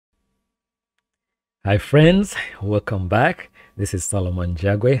Hi friends, welcome back. This is Solomon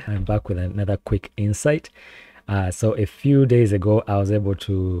Jagwe. I'm back with another quick insight. So a few days ago, I was able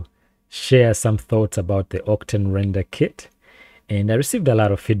to share some thoughts about the Octane Render Kit, and I received a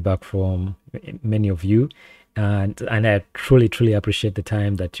lot of feedback from many of you, and I truly appreciate the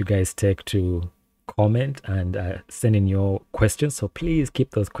time that you guys take to comment and send in your questions. So please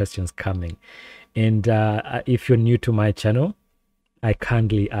keep those questions coming. And if you're new to my channel, I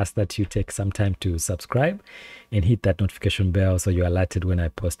kindly ask that you take some time to subscribe and hit that notification bell so you're alerted when I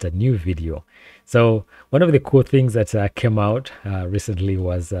post a new video. So one of the cool things that came out recently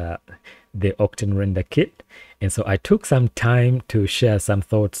was the Octane Render Kit. And so I took some time to share some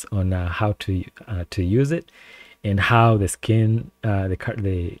thoughts on how to use it and how the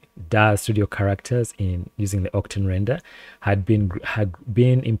the Daz Studio characters in using the Octane Render had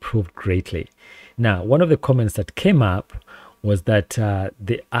been improved greatly. Now, one of the comments that came up was that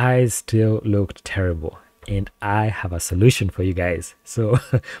the eyes still looked terrible, and I have a solution for you guys. So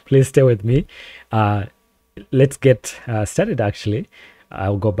please stay with me. Let's get started. Actually,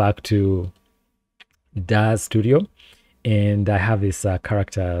 I'll go back to Daz Studio, and I have this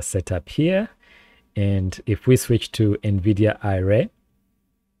character set up here. And if we switch to NVIDIA Array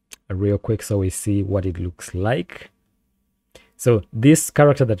real quick, so we see what it looks like. So this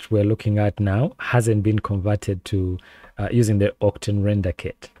character that we're looking at now hasn't been converted to using the Octane Render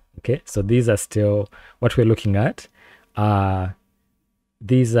Kit. Okay, so these are still what we're looking at.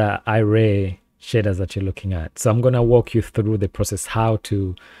 These are array shaders that you're looking at. So I'm going to walk you through the process how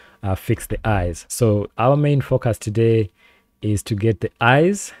to fix the eyes. So our main focus today is to get the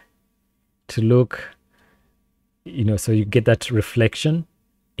eyes to look, so you get that reflection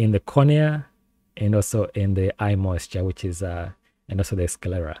in the cornea and also in the eye moisture, which is and also the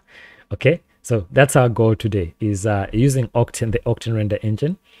sclera. Okay, so that's our goal today, is using the Octane Render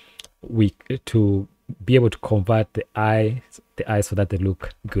engine to be able to convert the eyes so that they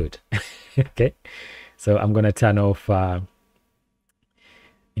look good. Okay, so I'm going to turn off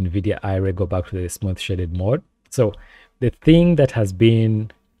NVIDIA Array, go back to the smooth shaded mode. So the thing that has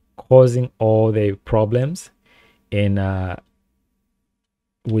been causing all the problems in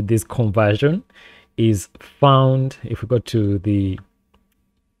with this conversion is found if we go to the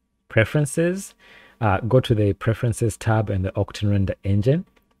preferences, go to the preferences tab and the Octane Render engine.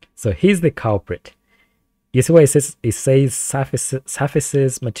 So here's the culprit. You see where it says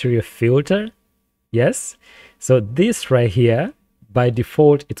surfaces material filter. Yes, so this right here, by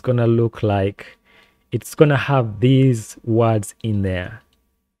default, it's gonna look like it's gonna have these words in there.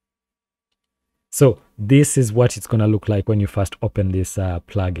 So this is what it's going to look like when you first open this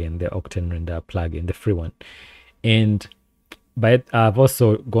plugin, the Octane Render plugin, the free one. And I've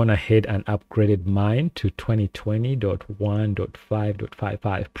also gone ahead and upgraded mine to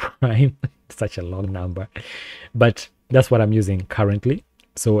 2020.1.5.55 Prime. It's such a long number, but that's what I'm using currently.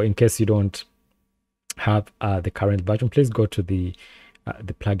 So in case you don't have the current version, please go to the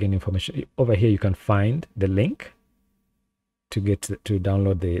plugin information. Over here, you can find the link to get to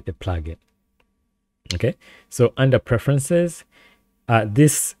download the plugin. Okay, so under preferences,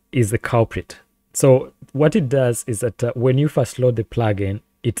 this is the culprit. So what it does is that when you first load the plugin,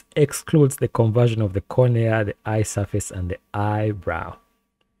 it excludes the conversion of the cornea, the eye surface, and the eyebrow.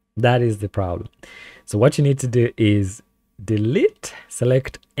 That is the problem. So what you need to do is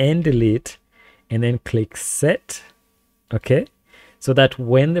select and delete, and then click set. Okay, so that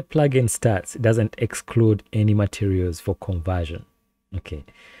when the plugin starts, it doesn't exclude any materials for conversion. Okay,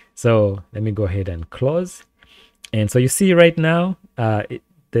 so let me go ahead and close. And so you see right now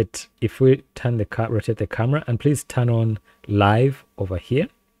that if we rotate the camera, and please turn on live over here.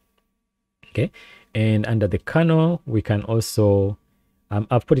 Okay, and under the kernel, we can also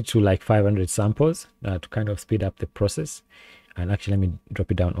I've put it to like 500 samples to kind of speed up the process. And actually, let me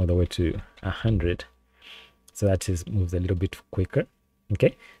drop it down all the way to 100, so that moves a little bit quicker.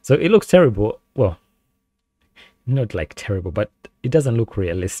 Okay, so it looks terrible. Well, not like terrible, but it doesn't look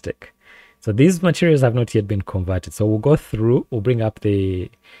realistic. So these materials have not yet been converted. So we'll go through, we'll bring up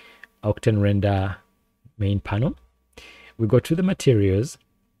the Octane Render main panel. We go to the materials,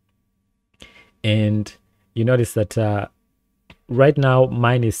 and you notice that right now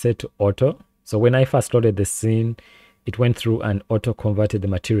mine is set to auto. So when I first loaded the scene, it went through and auto converted the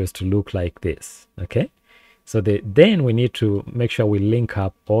materials to look like this. Okay, so then we need to make sure we link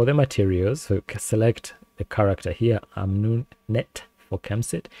up all the materials. So select the character here, net for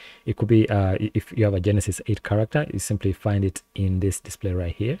ChemSet. It could be if you have a Genesis 8 character, you simply find it in this display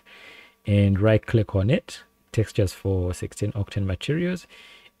right here, and right click on it, textures for 16 Octane materials,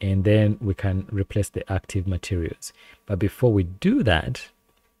 and then we can replace the active materials. But before we do that,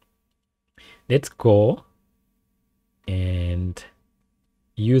 let's go and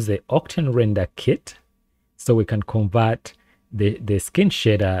use the Octane Render Kit so we can convert the skin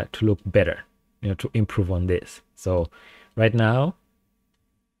shader to look better, to improve on this. So right now,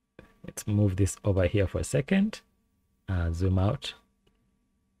 let's move this over here for a second, zoom out,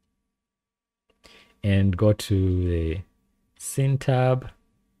 and go to the scene tab,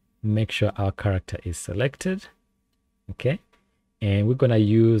 make sure our character is selected. Okay, and we're gonna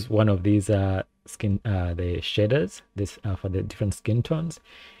use one of these the shaders, this for the different skin tones,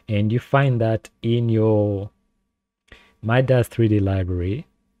 and you find that in your My Daz 3D library.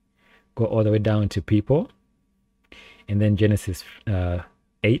 Go all the way down to people, and then Genesis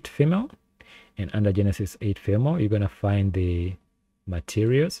 8 female, and under Genesis 8 female you're gonna find the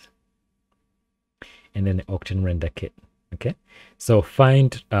materials and then the Octane Render Kit. Okay, so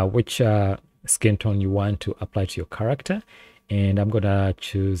find which skin tone you want to apply to your character, and I'm gonna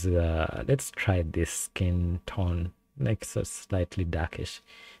choose let's try this skin tone, like so slightly darkish,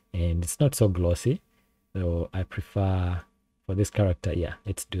 and it's not so glossy, so I prefer for this character. Yeah,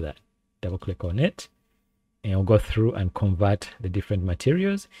 let's do that. Double click on it, and we'll go through and convert the different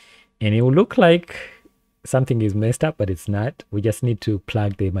materials, and it will look like something is messed up, but it's not. We just need to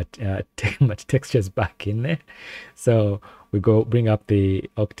plug the textures back in there. So we go bring up the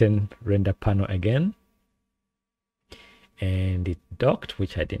Octane render panel again, and it docked,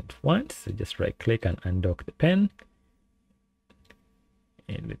 which I didn't want, so just right click and undock the pen,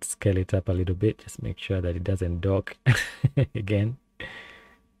 and let's scale it up a little bit, just make sure that it doesn't dock again.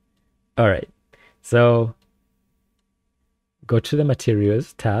 All right, so go to the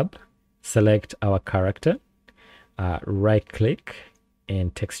materials tab, select our character, right click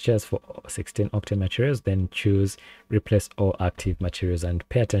and textures for 16 Octane materials, then choose replace all active materials, and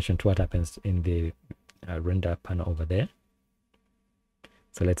pay attention to what happens in the render panel over there.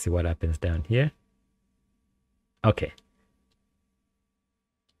 So let's see what happens down here. Okay,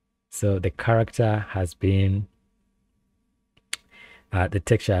 so the character has been the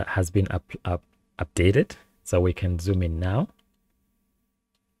texture has been updated, so we can zoom in now.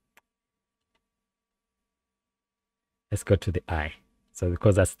 Let's go to the eye. So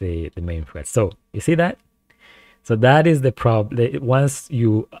because that's the main focus. So you see that? So that is the problem. Once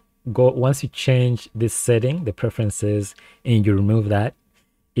you change this setting, the preferences, and you remove that,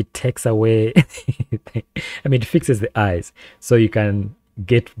 it takes away I mean, it fixes the eyes, so you can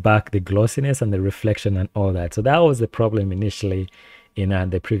get back the glossiness and the reflection and all that. So that was the problem initially in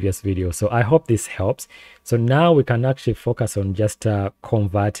the previous video. So I hope this helps. So now we can actually focus on just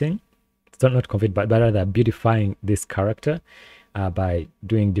converting, not convert, but rather beautifying this character by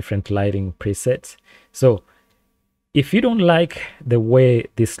doing different lighting presets. So if you don't like the way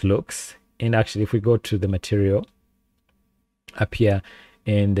this looks, and actually if we go to the material up here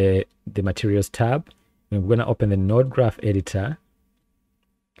in the materials tab, and we're going to open the node graph editor,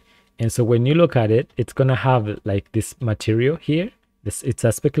 and so when you look at it, it's going to have like this material here. It's a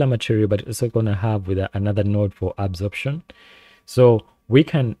specular material, but it's also going to have with another node for absorption. So we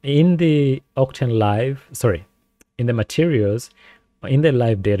can, in the Octane Live, in the materials, in the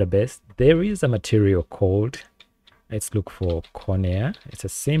live database, there is a material called, let's look for Cornea. It's a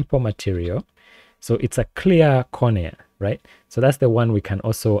simple material. So it's a clear cornea, right? So that's the one we can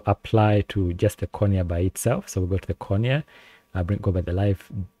also apply to just the cornea by itself. So we go to the cornea, go by the live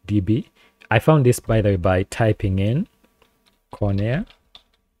DB. I found this, by the way, by typing in Cornea,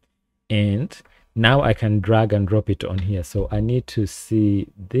 and now I can drag and drop it on here. So I need to see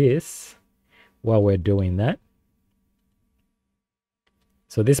this while we're doing that.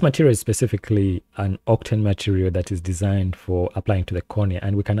 So this material is specifically an Octane material that is designed for applying to the cornea,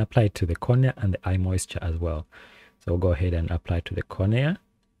 and we can apply it to the cornea and the eye moisture as well. So we'll go ahead and apply to the cornea.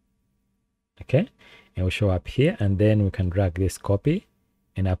 Okay, and we'll show up here, and then we can drag this copy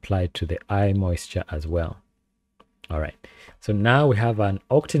and apply it to the eye moisture as well. All right, so now we have an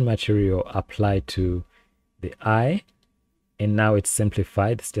Octane material applied to the eye, and now it's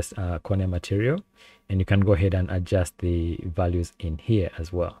simplified. It's just a cornea material, and you can go ahead and adjust the values in here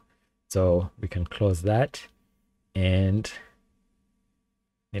as well. So we can close that, and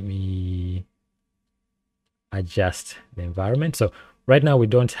let me adjust the environment. So right now we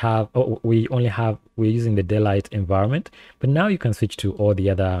don't have, we're using the daylight environment, but now you can switch to all the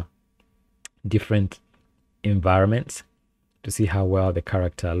other different environments to see how well the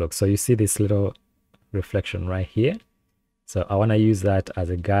character looks. So you see this little reflection right here. So I want to use that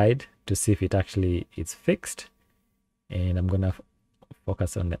as a guide to see if it actually is fixed, and I'm gonna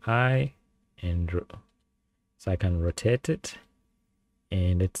focus on the eye, and so I can rotate it,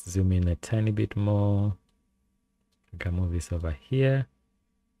 and let's zoom in a tiny bit more. I can move this over here,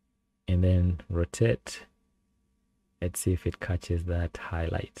 and then rotate. Let's see if it catches that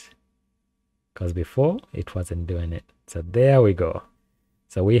highlight, because before it wasn't doing it. So there we go.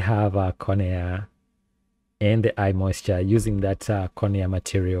 So we have our cornea and the eye moisture using that cornea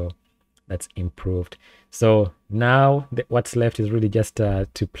material that's improved. So now what's left is really just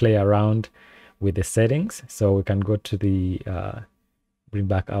to play around with the settings. So we can go to the bring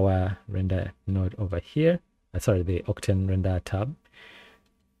back our render node over here. Sorry, the Octane Render tab.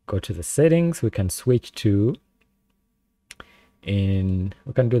 Go to the settings. We can switch to, and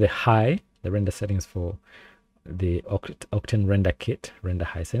we can do the high, the render settings for the Octane Render Kit, render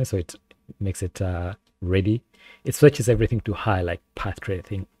high settings. So it makes it ready. It switches everything to high, like path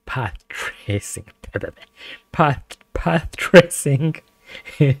tracing,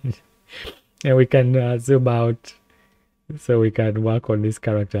 and we can zoom out so we can work on this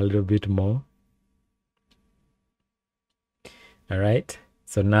character a little bit more. All right,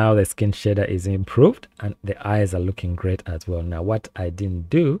 so now the skin shader is improved and the eyes are looking great as well. Now what I didn't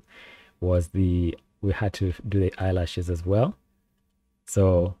do was we had to do the eyelashes as well.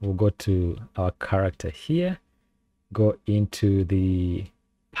 So we'll go to our character here, go into the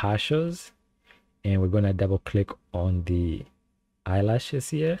partials, and we're going to double click on the eyelashes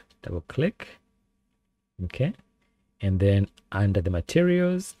here, double click. Okay, and then under the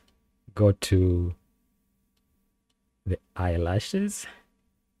materials, go to the eyelashes,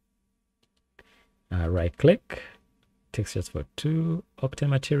 right click, textures for 2, Octane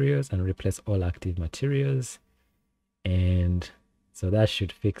materials, and replace all active materials. And so that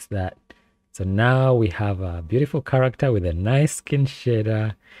should fix that. So now we have a beautiful character with a nice skin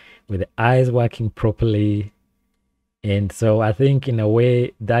shader, with the eyes working properly. And so I think in a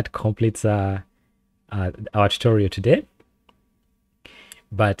way that completes our tutorial today.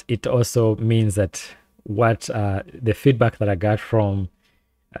 But it also means that what the feedback that I got from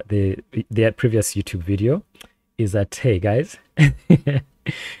the previous YouTube video is that, hey guys,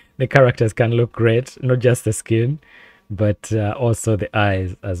 the characters can look great, not just the skin, but also the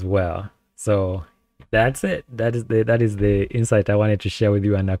eyes as well. So that's it. That is the insight I wanted to share with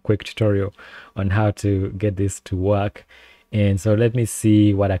you, and a quick tutorial on how to get this to work. And so let me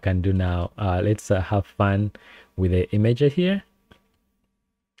see what I can do now. Let's have fun with the imager here.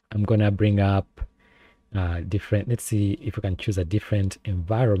 I'm gonna bring up different, let's see if we can choose a different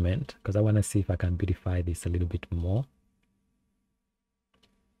environment, because I want to see if I can beautify this a little bit more.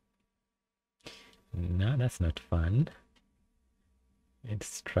 No, that's not fun.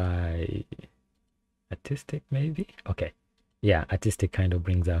 Let's try artistic maybe. Okay, yeah, artistic kind of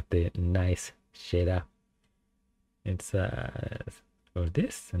brings out the nice shader. Let's go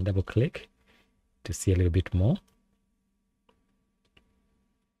this and double click to see a little bit more.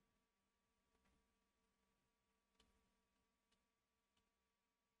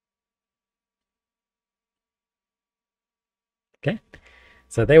 Okay,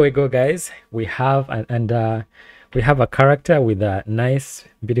 so there we go, guys. We have we have a character with a nice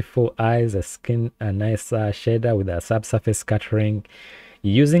beautiful eyes, a skin, a nice shader with a subsurface scattering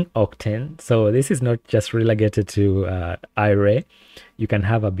using Octane. So this is not just relegated to Iray. You can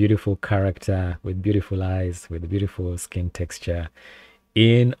have a beautiful character with beautiful eyes, with beautiful skin texture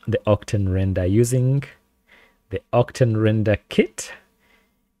in the Octane render using the Octane Render Kit.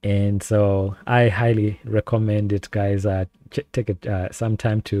 And so I highly recommend it, guys. Take it some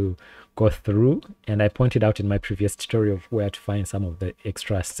time to go through, and I pointed out in my previous tutorial of where to find some of the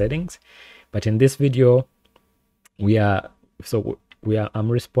extra settings. But in this video, I'm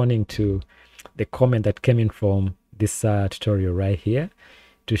responding to the comment that came in from this tutorial right here,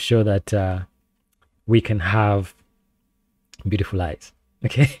 to show that we can have beautiful eyes.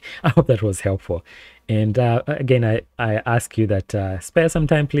 Okay, I hope that was helpful. And again, I ask you that spare some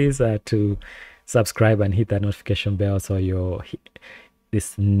time, please, to subscribe and hit that notification bell. So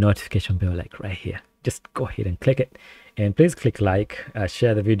this notification bell, like right here, just go ahead and click it. And please click like,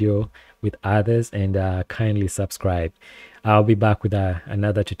 share the video with others, and kindly subscribe. I'll be back with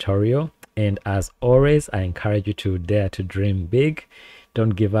another tutorial. And as always, I encourage you to dare to dream big.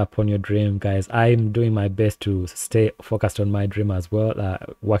 Don't give up on your dream, guys. I'm doing my best to stay focused on my dream as well,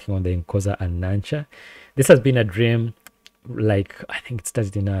 working on the Nkosa and Nancha. This has been a dream, like I think it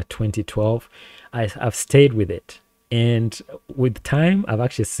started in 2012. I've stayed with it, and with time I've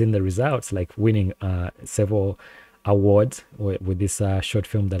actually seen the results, like winning several awards with this short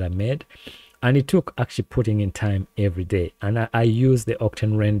film that I made. And it took actually putting in time every day, and I use the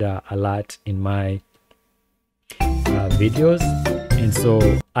Octane render a lot in my videos. And so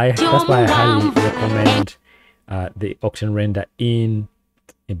that's why I highly recommend the Octane render in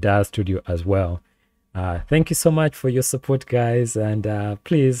Daz Studio as well. Thank you so much for your support, guys, and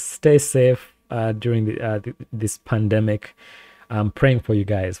please stay safe during this pandemic. I'm praying for you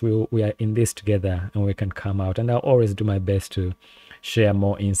guys. We are in this together, and we can come out. And I'll always do my best to share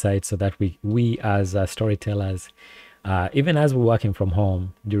more insights so that we as storytellers, even as we're working from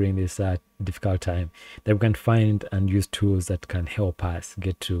home during this difficult time, that we can find and use tools that can help us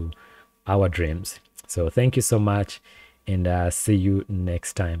get to our dreams. So thank you so much, and see you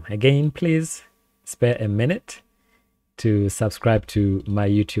next time. Again, please spare a minute to subscribe to my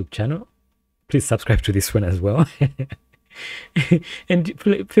YouTube channel. Please subscribe to this one as well. And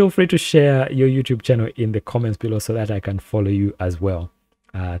feel free to share your YouTube channel in the comments below so that I can follow you as well.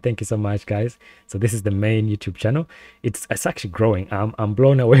 Thank you so much, guys. So this is the main YouTube channel. It's actually growing. I'm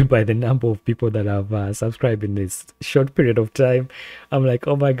blown away by the number of people that have subscribed in this short period of time. I'm like,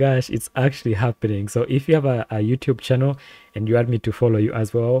 oh my gosh, it's actually happening. So if you have a YouTube channel and you want me to follow you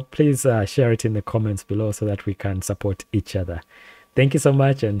as well, please share it in the comments below so that we can support each other. Thank you so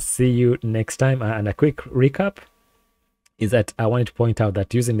much, and see you next time. And a quick recap is that I wanted to point out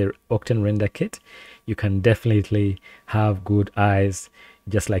that using the Octane Render Kit, you can definitely have good eyes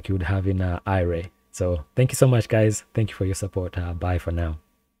just like you would have in Iray. So thank you so much, guys. Thank you for your support. Bye for now.